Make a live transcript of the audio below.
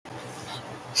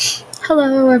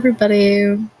Hello,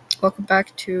 everybody. Welcome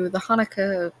back to the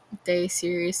Hanukkah Day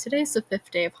series. Today's the 5th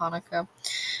day of Hanukkah.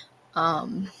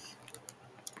 And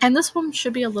this one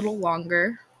should be a little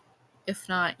longer. If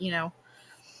not, it's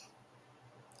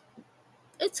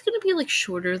going to be like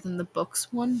shorter than the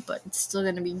books one, but it's still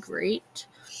going to be great.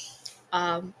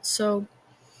 So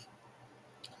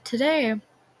today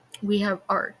we have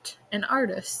art and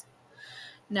artists.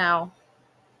 Now,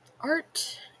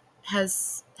 art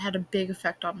has had a big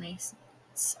effect on me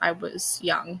since I was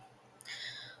young.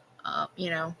 I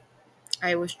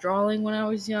was drawing when I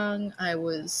was young. I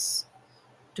was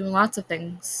doing lots of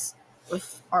things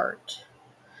with art.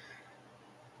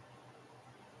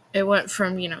 It went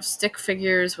from, stick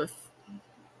figures with...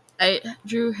 I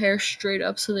drew hair straight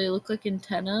up so they look like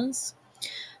antennas.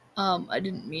 I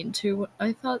didn't mean to.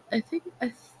 I think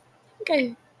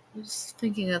I was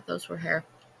thinking that those were hair.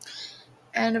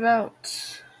 And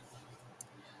about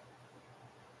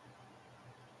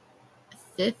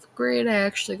 5th grade, I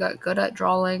actually got good at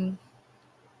drawing.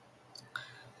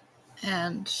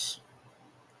 And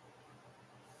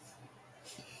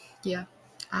yeah,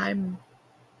 I'm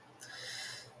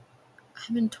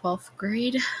in 12th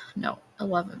grade. No,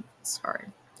 11th. Sorry.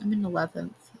 I'm in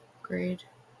 11th grade.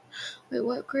 Wait,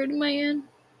 what grade am I in?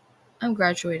 I'm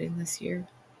graduating this year.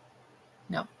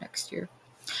 No, next year.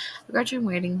 I'm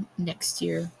graduating next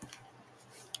year.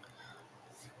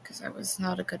 Because I was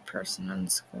not a good person in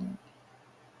school.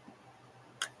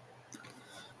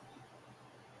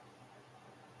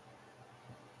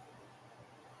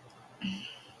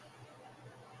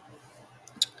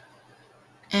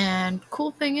 And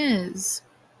cool thing is,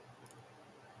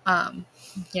 art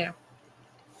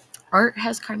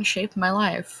has kind of shaped my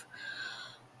life.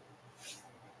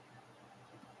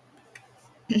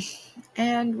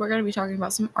 And we're going to be talking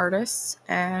about some artists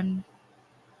and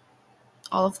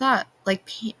all of that. Like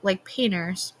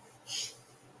painters.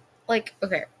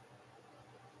 Okay.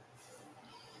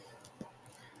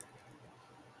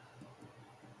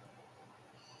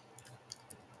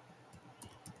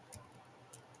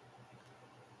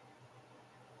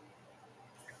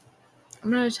 I'm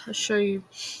going to show you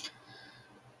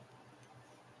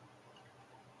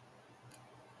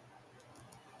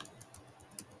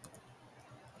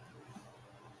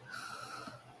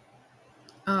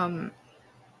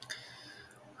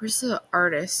where's the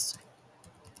artist?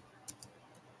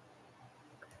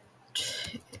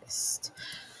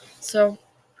 So,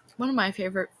 one of my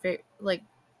favorite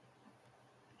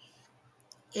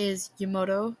is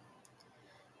Yamoto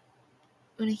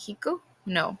Unihiko?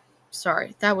 No,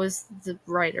 sorry, that was the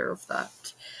writer of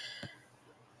that.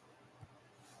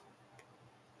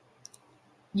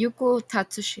 Yuko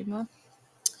Tatsushima.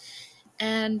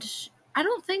 And I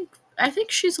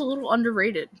think she's a little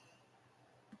underrated.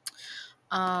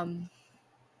 But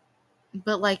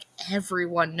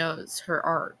everyone knows her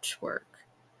artwork.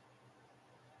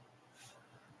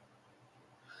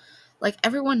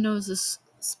 Everyone knows this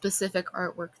specific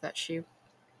artwork that she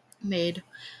made,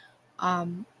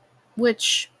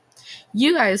 which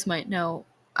you guys might know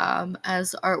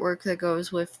as artwork that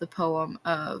goes with the poem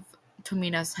of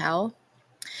Tomina's Hell.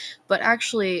 But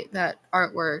actually, that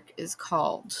artwork is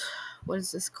called... What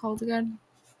is this called again?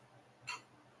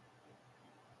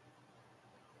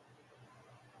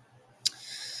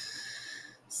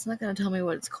 It's not going to tell me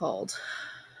what it's called.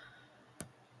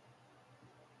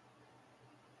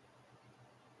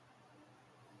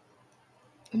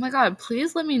 Oh my god,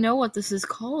 please let me know what this is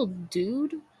called,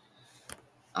 dude.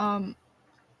 The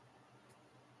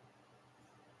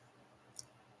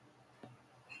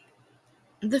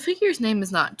figure's name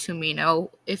is not Tomino,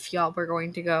 if y'all were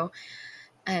going to go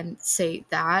and say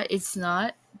that. It's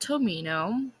not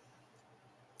Tomino.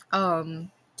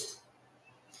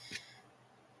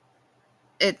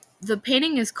 The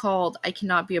painting is called I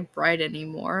Cannot Be a Bride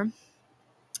Anymore.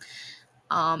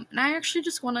 And I actually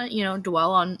just want to,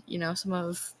 dwell on, some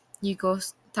of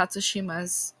Yuko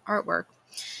Tatsushima's artwork.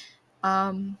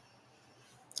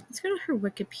 Let's go to her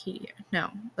Wikipedia. No,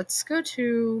 let's go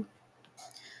to...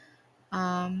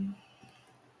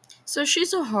 So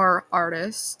she's a horror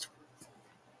artist.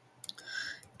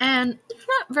 And there's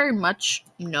not very much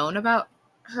known about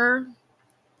her.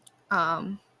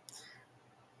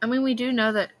 We do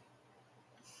know that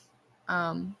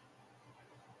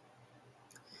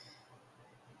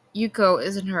Yuko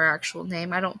isn't her actual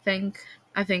name, I don't think.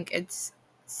 I think it's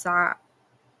Satoku?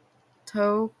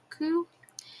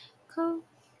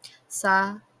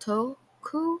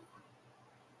 Satoku?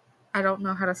 I don't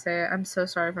know how to say it. I'm so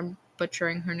sorry if I'm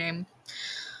butchering her name.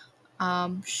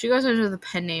 She goes under the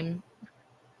pen name...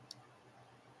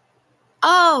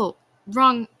 Oh!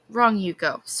 Wrong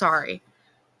Yuko. Sorry.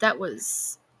 That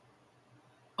was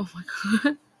Oh my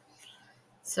god.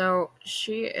 So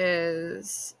she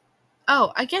is.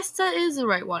 Oh, I guess that is the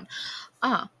right one.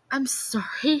 I'm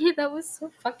sorry. That was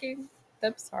so fucking.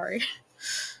 I'm sorry.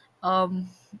 Um,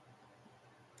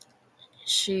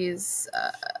 she's.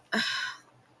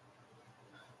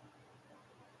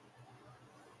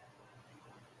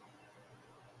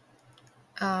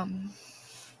 Um.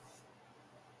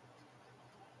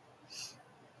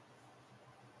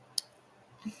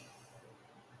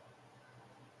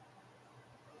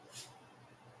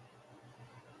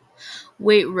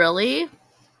 Wait, really?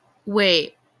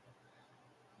 Wait.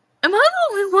 Am I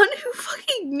the only one who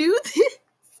fucking knew this?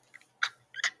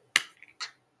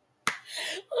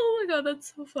 Oh my god,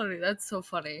 that's so funny. That's so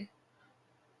funny.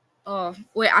 Oh,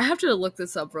 wait, I have to look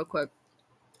this up real quick.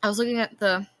 I was looking at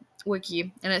the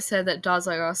wiki and it said that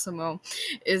Dazai Asamo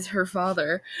is her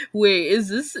father. Wait, is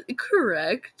this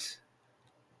correct?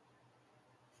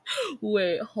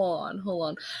 Wait, hold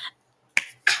on.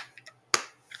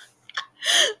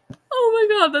 Oh my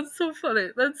god, that's so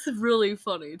funny. That's really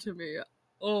funny to me.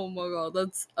 Oh my god,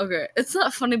 that's okay. It's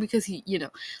not funny because he,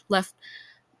 left.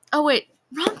 Oh wait,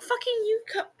 wrong fucking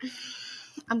Yuko.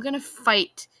 I'm gonna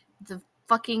fight the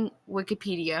fucking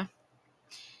Wikipedia.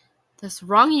 That's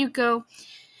wrong Yuko.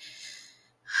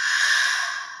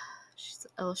 She's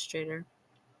an illustrator.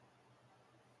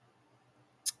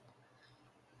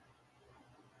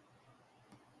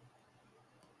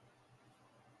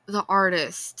 The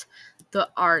artist.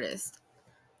 But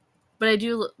I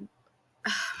do. Oh my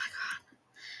god.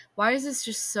 Why is this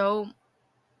just so.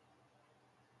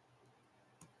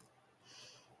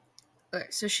 Okay,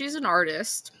 so she's an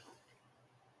artist.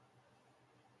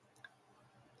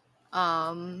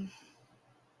 There's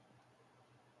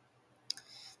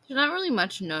not really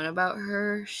much known about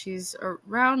her. She's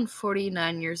around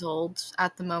 49 years old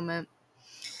at the moment.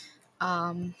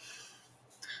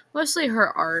 Mostly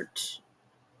her art.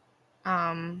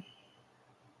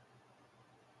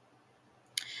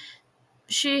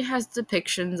 She has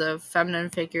depictions of feminine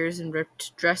figures in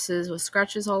ripped dresses with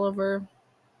scratches all over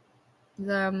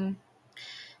them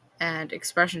and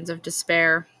expressions of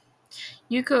despair.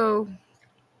 Yuko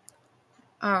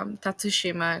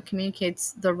Tatsushima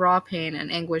communicates the raw pain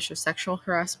and anguish of sexual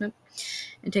harassment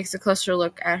and takes a closer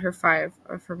look at her 5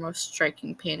 of her most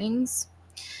striking paintings.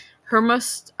 Her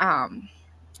most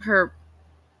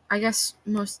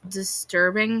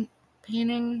disturbing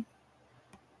painting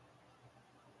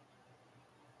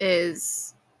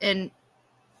is, in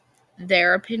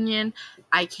their opinion,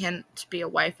 I can't be a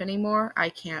wife anymore. I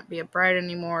can't be a bride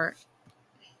anymore.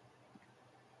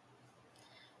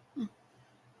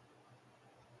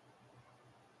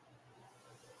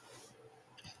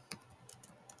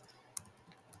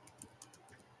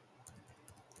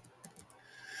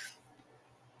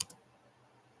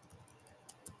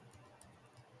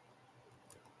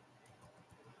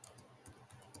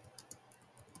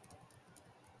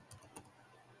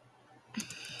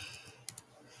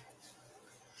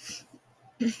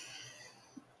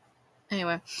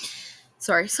 Anyway,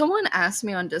 sorry. Someone asked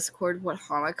me on Discord what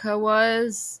Hanukkah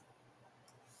was.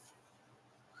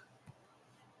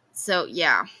 So,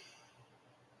 yeah.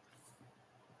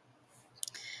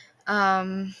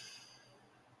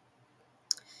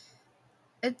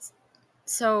 It's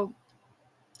so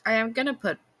I am gonna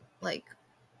put oh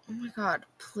my god,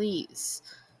 please.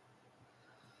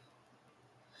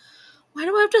 Why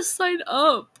do I have to sign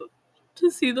up to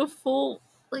see the full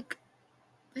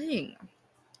thing?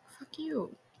 Fuck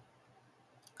you.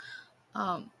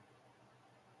 Hi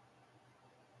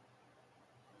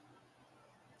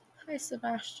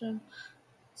Sebastian.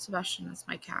 Sebastian is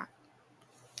my cat.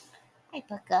 Hi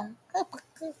Pucka.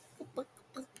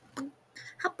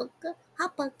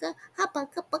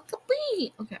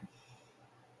 Okay.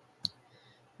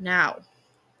 Now.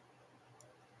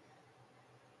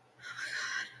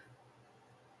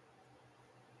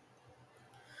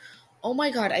 Oh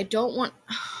my god, I don't want.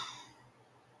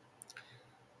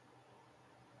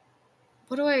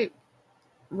 What do I.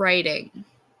 Writing.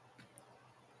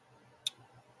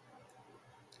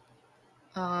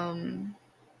 I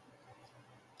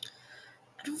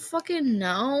don't fucking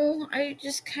know. I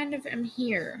just kind of am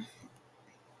here.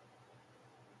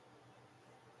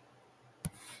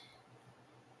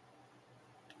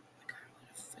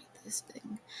 This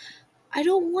thing. I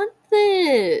don't want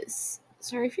this.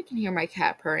 Sorry if you can hear my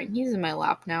cat purring. He's in my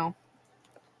lap now.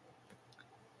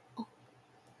 Oh.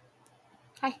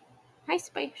 Hi,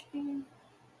 Sebastian.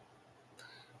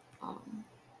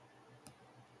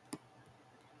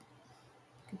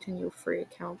 Continue free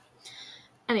account.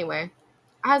 Anyway,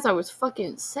 as I was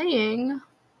fucking saying,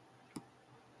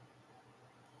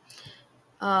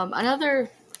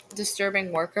 another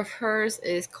disturbing work of hers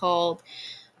is called,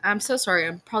 I'm so sorry,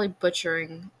 I'm probably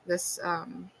butchering this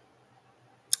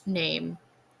name.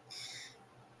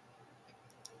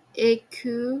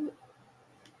 Iku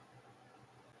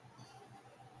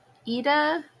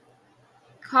Ida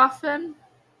Coffin.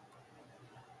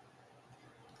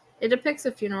 It depicts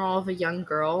a funeral of a young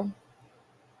girl.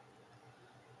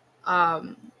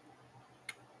 Um,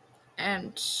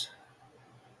 and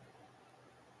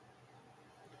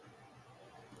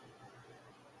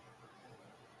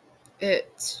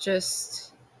it's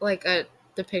just like a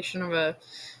depiction of a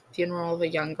funeral of a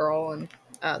young girl, and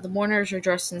the mourners are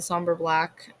dressed in somber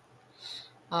black.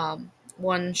 Um,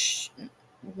 one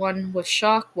one with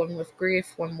shock, one with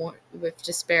grief, with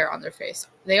despair on their face.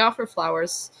 They offer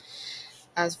flowers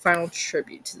as final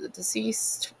tribute to the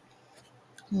deceased.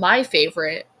 My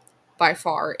favorite, by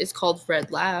far, is called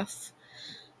Red Laugh.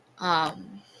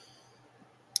 Um,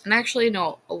 and I actually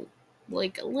know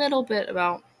like a little bit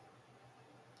about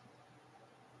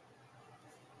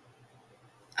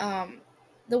um,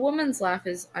 the woman's laugh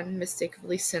is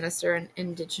unmistakably sinister and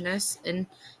indigenous,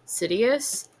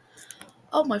 insidious.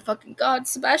 Oh my fucking god,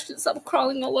 Sebastian, stop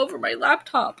crawling all over my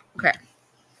laptop. Okay.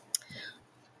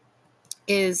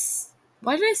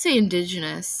 Why did I say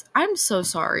indigenous? I'm so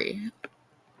sorry.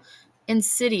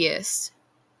 Insidious.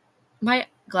 My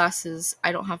glasses,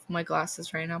 I don't have my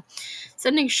glasses right now.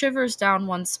 Sending shivers down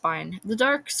one's spine. The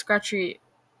dark, scratchy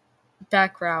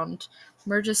background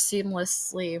merges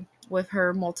seamlessly with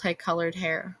her multicolored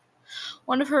hair.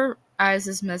 One of her eyes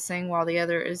is missing while the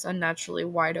other is unnaturally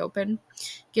wide open,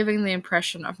 giving the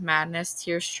impression of madness.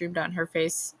 Tears stream down her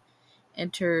face,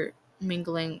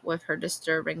 intermingling with her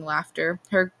disturbing laughter.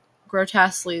 Her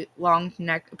grotesquely long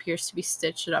neck appears to be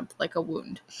stitched up like a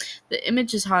wound. The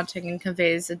image is haunting and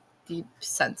conveys a deep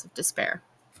sense of despair.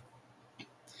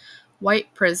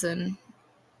 White prison.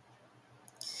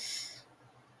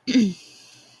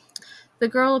 The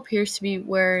girl appears to be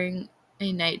wearing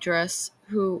a nightdress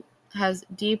who has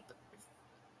deep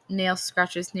nail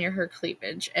scratches near her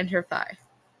cleavage and her thigh.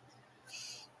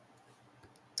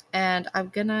 And I'm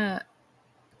gonna,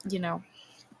 you know,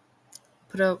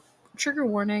 put a trigger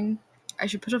warning. I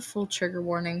should put a full trigger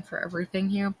warning for everything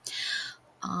here.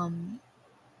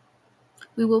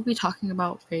 We will be talking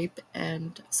about rape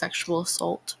and sexual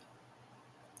assault.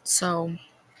 So,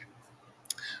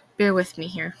 bear with me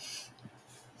here.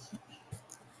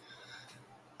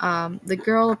 The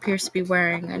girl appears to be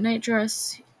wearing a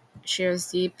nightdress. She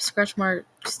has deep scratch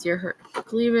marks near her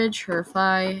cleavage, her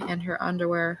thigh, and her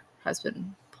underwear has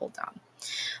been pulled down.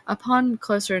 Upon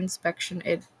closer inspection,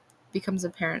 it becomes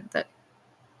apparent that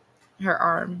her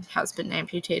arm has been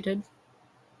amputated.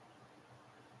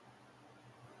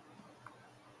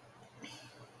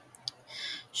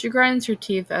 She grinds her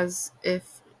teeth as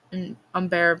if in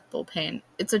unbearable pain.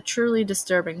 It's a truly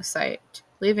disturbing sight,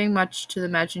 leaving much to the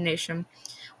imagination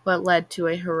what led to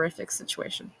a horrific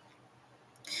situation.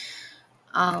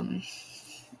 Um,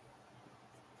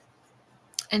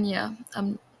 and yeah,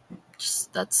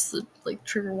 that's the like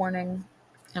trigger warning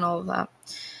and all of that.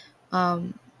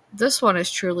 This one is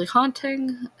truly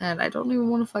haunting, and I don't even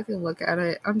want to fucking look at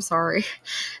it. I'm sorry.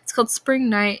 It's called Spring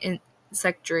Night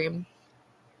Insect Dream.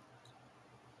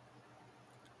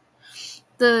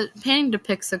 The painting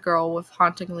depicts a girl with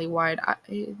hauntingly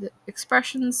wide-eyed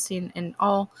expressions seen in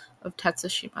all of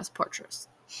Tetsushima's portraits.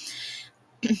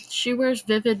 She wears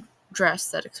vivid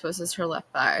dress that exposes her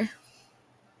left thigh.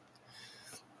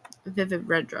 Vivid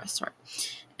red dress, sorry.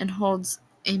 And holds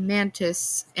a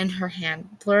mantis in her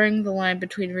hand, blurring the line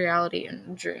between reality and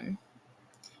a dream.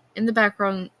 In the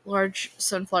background, large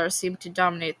sunflowers seem to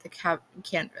dominate the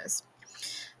canvas.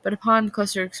 But upon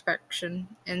closer inspection,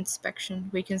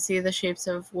 we can see the shapes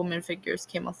of woman figures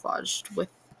camouflaged with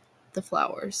the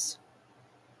flowers.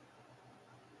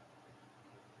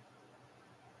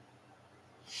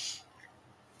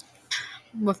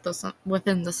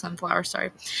 Within the sunflower, sorry.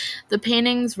 The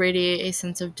paintings radiate a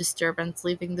sense of disturbance,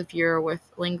 leaving the viewer with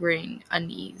lingering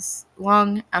unease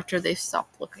long after they've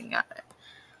stopped looking at it.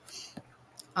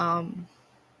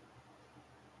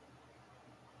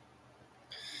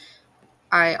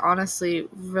 I honestly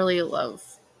really love,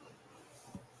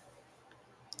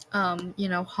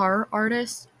 horror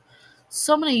artists.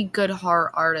 So many good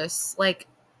horror artists. Like,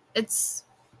 it's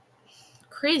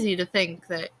crazy to think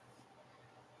that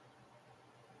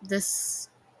this,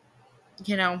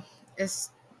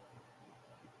 is,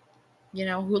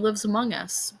 who lives among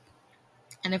us.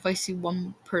 And if I see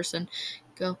one person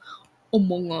go,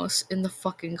 Among Us, in the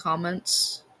fucking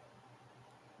comments,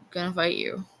 I'm gonna fight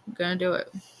you. I'm gonna do it.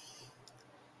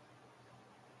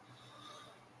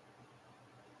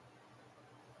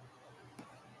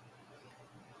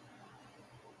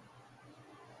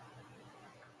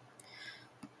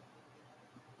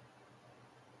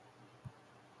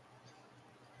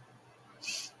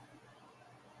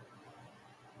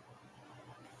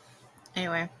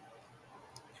 Anyway,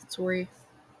 sorry.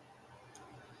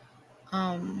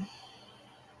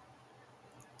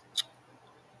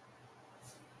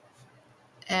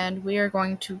 And we are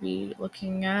going to be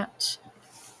looking at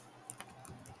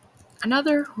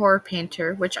another horror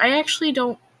painter, which I actually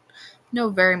don't know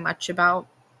very much about.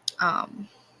 But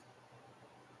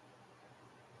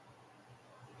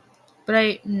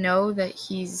I know that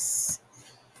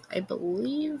I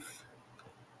believe,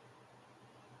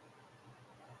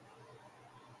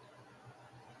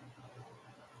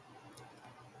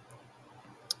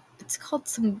 it's called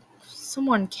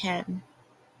someone Ken.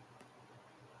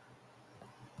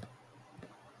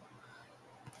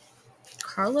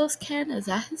 Carlos Ken? Is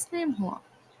that his name? Hold on.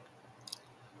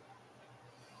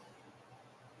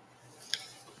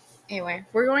 Anyway,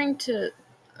 we're going to,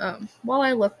 while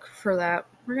I look for that,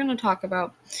 we're going to talk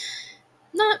about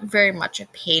not very much a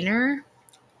painter,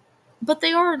 but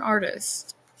they are an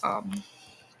artist.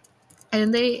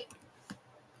 And they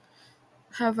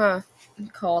have a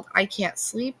called I Can't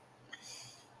Sleep.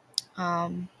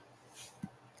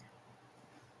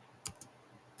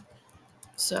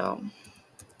 So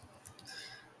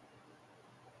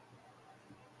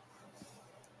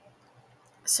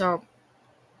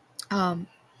why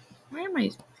am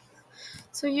I?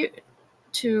 So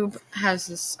YouTube has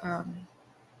this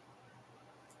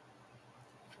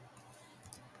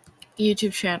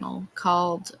YouTube channel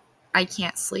called I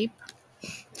Can't Sleep,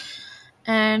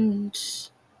 and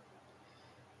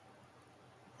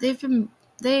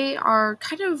they are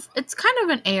it's kind of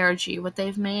an ARG what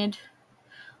they've made.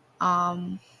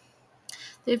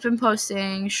 They've been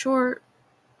posting short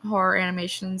horror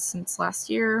animations since last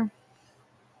year.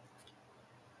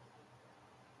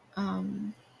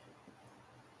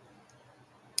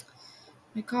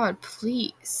 My God,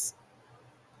 please.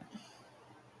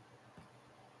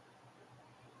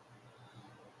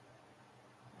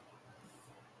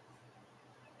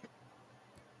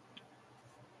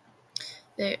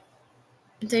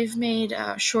 They've made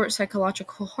short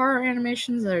psychological horror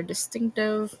animations that are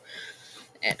distinctive,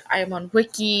 and I am on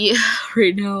Wiki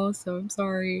right now, so I'm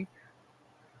sorry.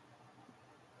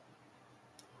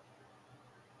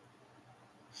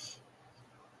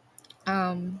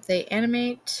 They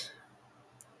animate.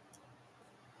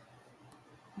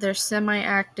 They're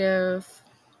semi-active.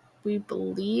 We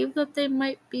believe that they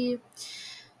might be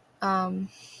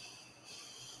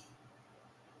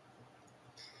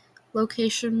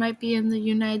location might be in the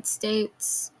United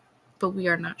States, but we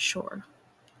are not sure.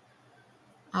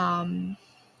 Their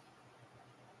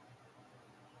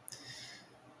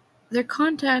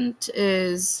content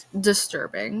is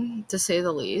disturbing, to say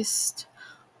the least.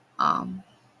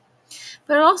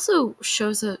 But it also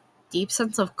shows a deep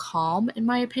sense of calm, in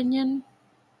my opinion.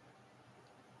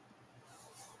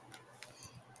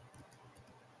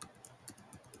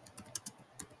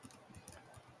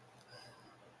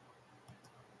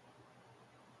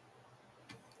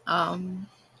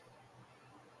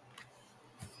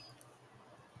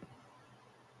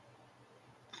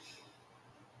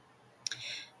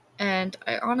 And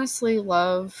I honestly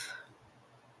love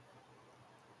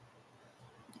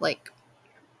like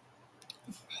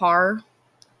horror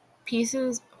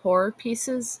pieces.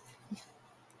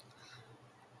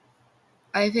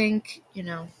 I think,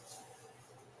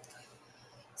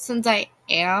 since I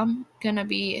am gonna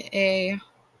be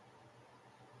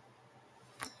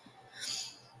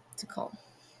what's it called?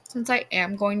 Since I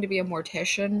am going to be a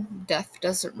mortician, death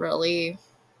doesn't really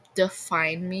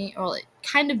define me, or it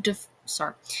kind of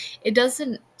it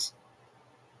doesn't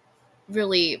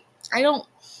really. I know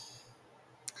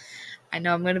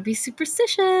I'm gonna be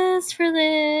superstitious for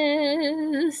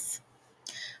this.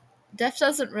 Death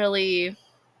doesn't really,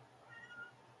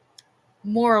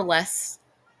 more or less,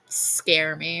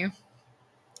 scare me.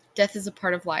 Death is a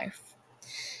part of life,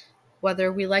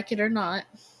 whether we like it or not.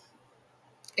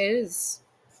 It is.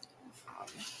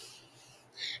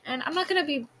 And I'm not gonna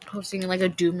be posting like a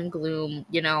doom and gloom,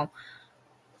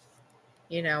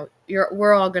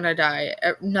 we're all gonna die.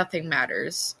 Nothing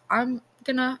matters. I'm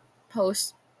gonna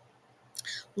post,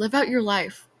 live out your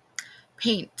life,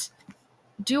 paint,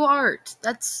 do art.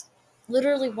 That's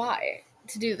literally why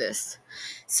to do this.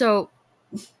 So,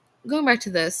 going back to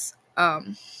this,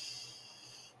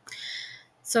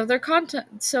 so their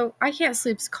content, so I Can't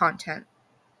Sleep's content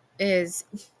is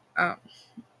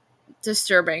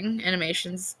disturbing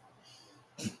animations.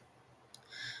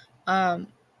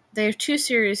 They have two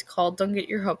series called Don't Get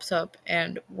Your Hopes Up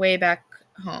and Way Back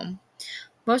Home.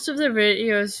 Most of their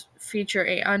videos feature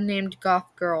a unnamed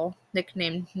goth girl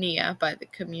nicknamed Nia by the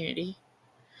community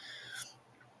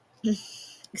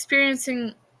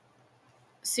experiencing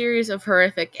series of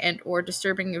horrific and or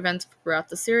disturbing events throughout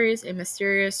the series. A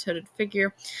mysterious hooded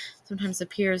figure sometimes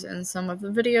appears in some of the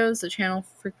videos. The channel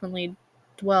frequently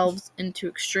delves into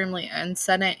extremely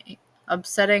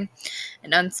upsetting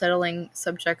and unsettling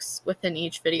subjects within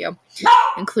each video,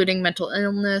 including mental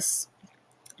illness,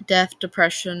 death,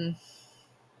 depression,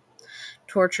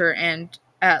 torture, and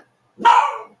at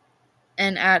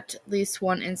least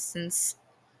one instance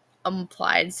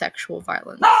implied sexual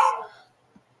violence.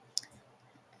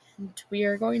 And we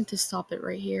are going to stop it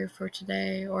right here for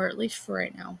today, or at least for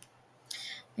right now.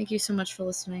 Thank you so much for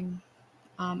listening.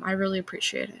 I really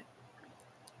appreciate it.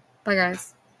 Bye,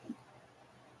 guys.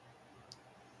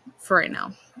 For right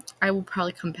now. I will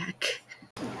probably come back.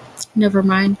 Never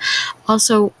mind.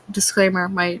 Also, disclaimer,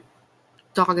 my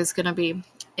dog is going to be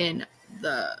in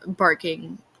the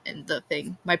barking in the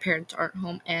thing. My parents aren't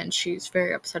home, and she's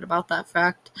very upset about that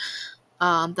fact,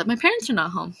 that my parents are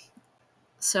not home.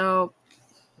 So,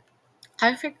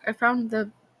 I found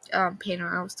the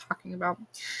painter I was talking about,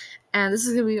 and this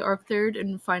is going to be our third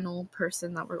and final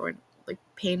person that we're going to,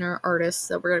 painter, artist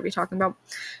that we're going to be talking about.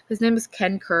 His name is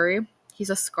Ken Curry.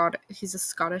 He's a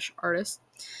Scottish artist,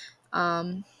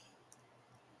 and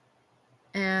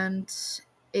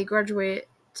a graduate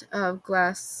of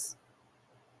Glasgow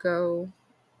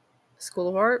School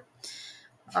of Art.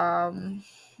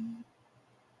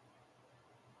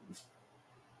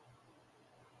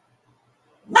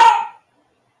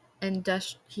 And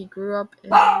he grew up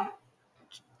in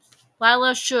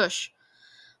Lila Shush.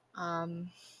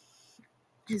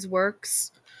 His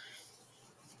works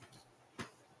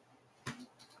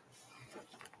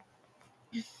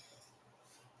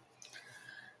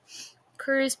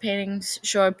Curry's paintings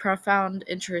show a profound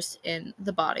interest in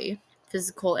the body,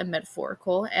 physical and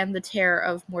metaphorical, and the terror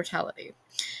of mortality.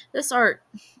 His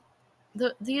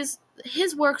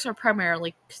works are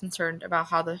primarily concerned about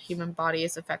how the human body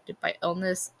is affected by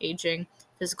illness, aging,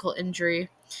 physical injury.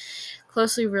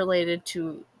 Closely related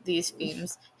to these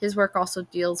themes, his work also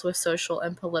deals with social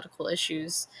and political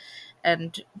issues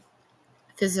and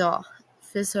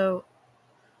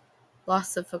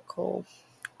philosophical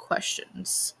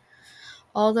questions.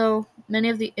 Although many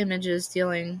of the images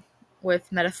dealing with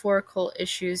metaphorical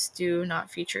issues do not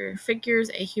feature figures,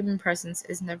 a human presence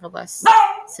is nevertheless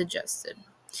suggested.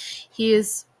 He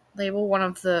is labeled one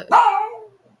of the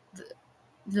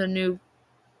new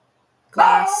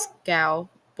Glasgow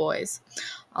boys,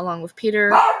 along with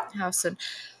Peter Howson,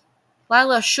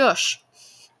 Lila Shush,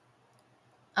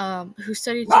 who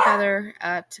studied together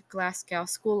at Glasgow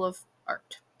School of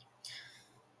Art.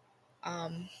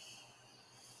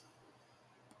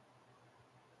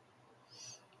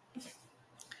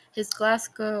 His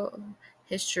Glasgow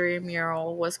history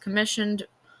mural was commissioned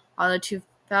on the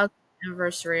 2000th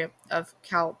anniversary of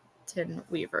Calton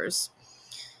Weavers.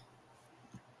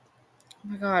 Oh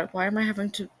my god, why am I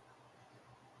having to...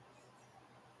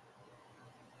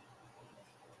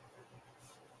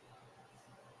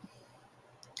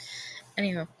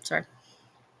 Anywho, sorry.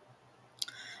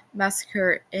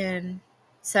 Massacre in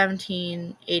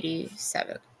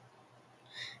 1787.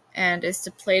 And is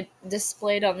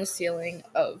displayed on the ceiling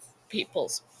of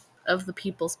the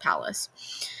People's Palace.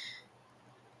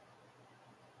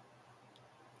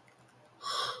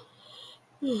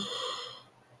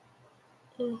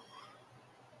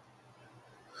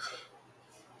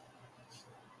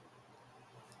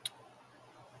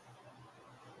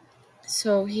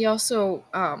 So he also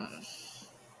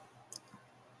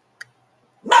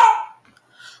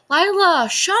Lila,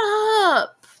 shut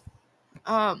up.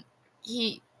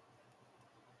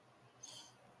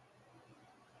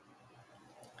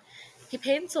 He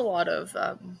paints a lot of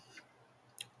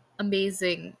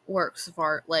amazing works of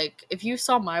art. Like, if you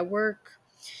saw my work,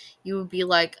 you would be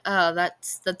like,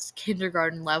 that's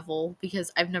kindergarten level, because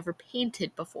I've never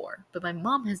painted before. But my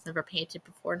mom has never painted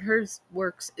before, and her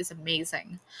works is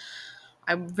amazing.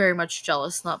 I'm very much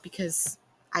jealous, not because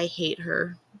I hate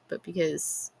her, but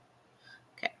because...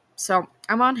 Okay, so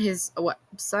I'm on his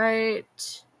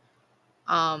website.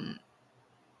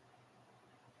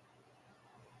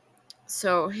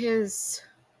 So his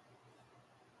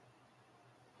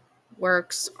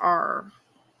works are,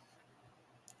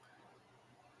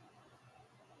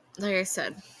 like I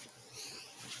said,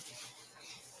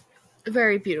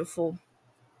 very beautiful,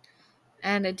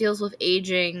 and it deals with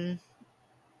aging.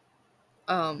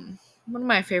 One of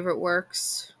my favorite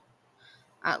works,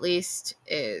 at least,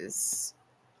 is...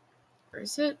 Where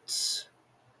is it?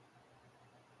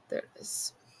 There it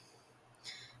is.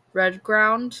 Red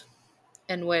Ground,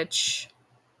 in which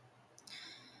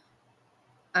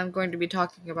I'm going to be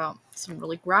talking about some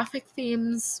really graphic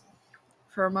themes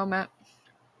for a moment.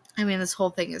 I mean, this whole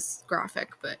thing is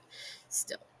graphic, but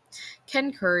still.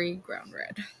 Ken Curry, Ground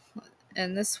Red.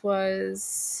 And this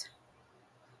was,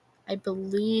 I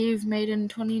believe, made in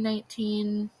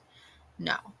 2019.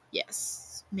 No.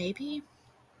 Yes. Maybe?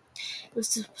 It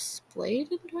was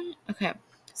displayed in 20... Okay.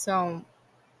 So,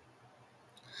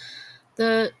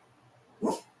 the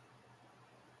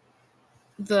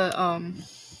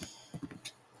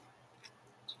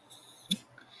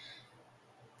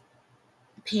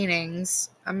paintings,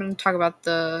 I'm going to talk about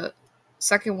the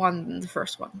second one and the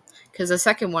first one, because the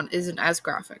second one isn't as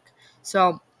graphic.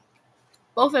 So,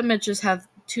 both images have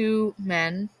two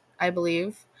men, I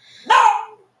believe,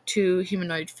 two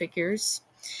humanoid figures.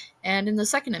 And in the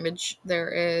second image, there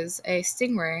is a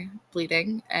stingray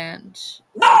bleeding, and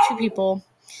the two people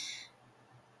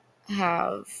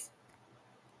have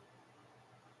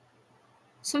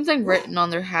something written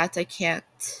on their hats. I can't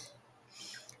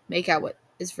make out what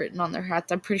is written on their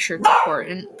hats. I'm pretty sure it's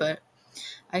important, but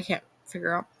I can't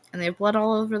figure out. And they have blood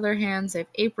all over their hands. They have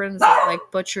aprons that, like,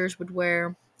 butchers would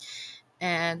wear.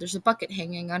 And there's a bucket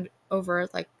hanging over,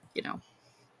 like, you know.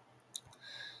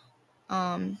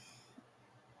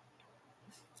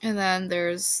 And then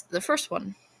there's the first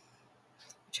one,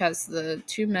 which has the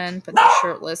two men, but they're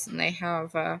shirtless, and they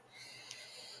have a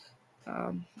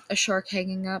shark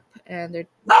hanging up, and they're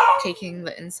taking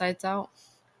the insides out.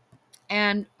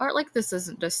 And art like this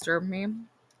doesn't disturb me.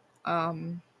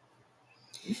 I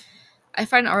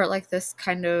find art like this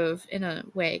kind of, in a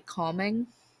way, calming.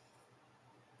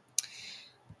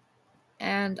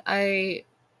 And I,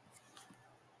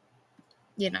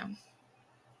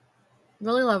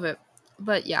 really love it.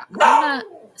 But yeah, I'm gonna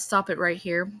stop it right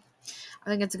here. I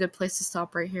think it's a good place to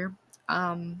stop right here.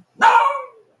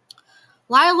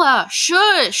 Lila,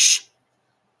 shush!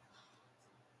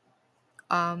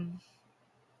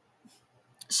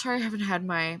 Sorry I haven't had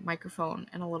my microphone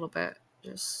in a little bit.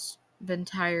 Just been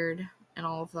tired and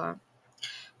all of that.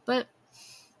 But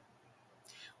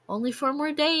only 4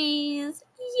 more days.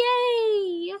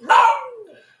 Yay!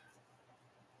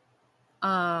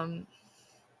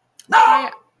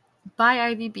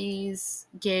 Buy IVBs,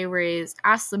 gay rays,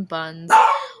 Aslan buns,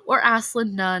 or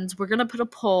Aslan nuns. We're gonna put a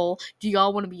poll. Do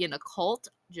y'all want to be in a cult?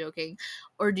 Joking.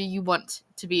 Or do you want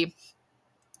to be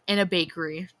in a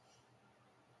bakery?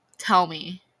 Tell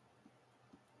me.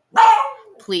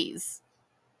 Please.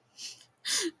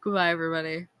 Goodbye,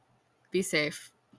 everybody. Be safe.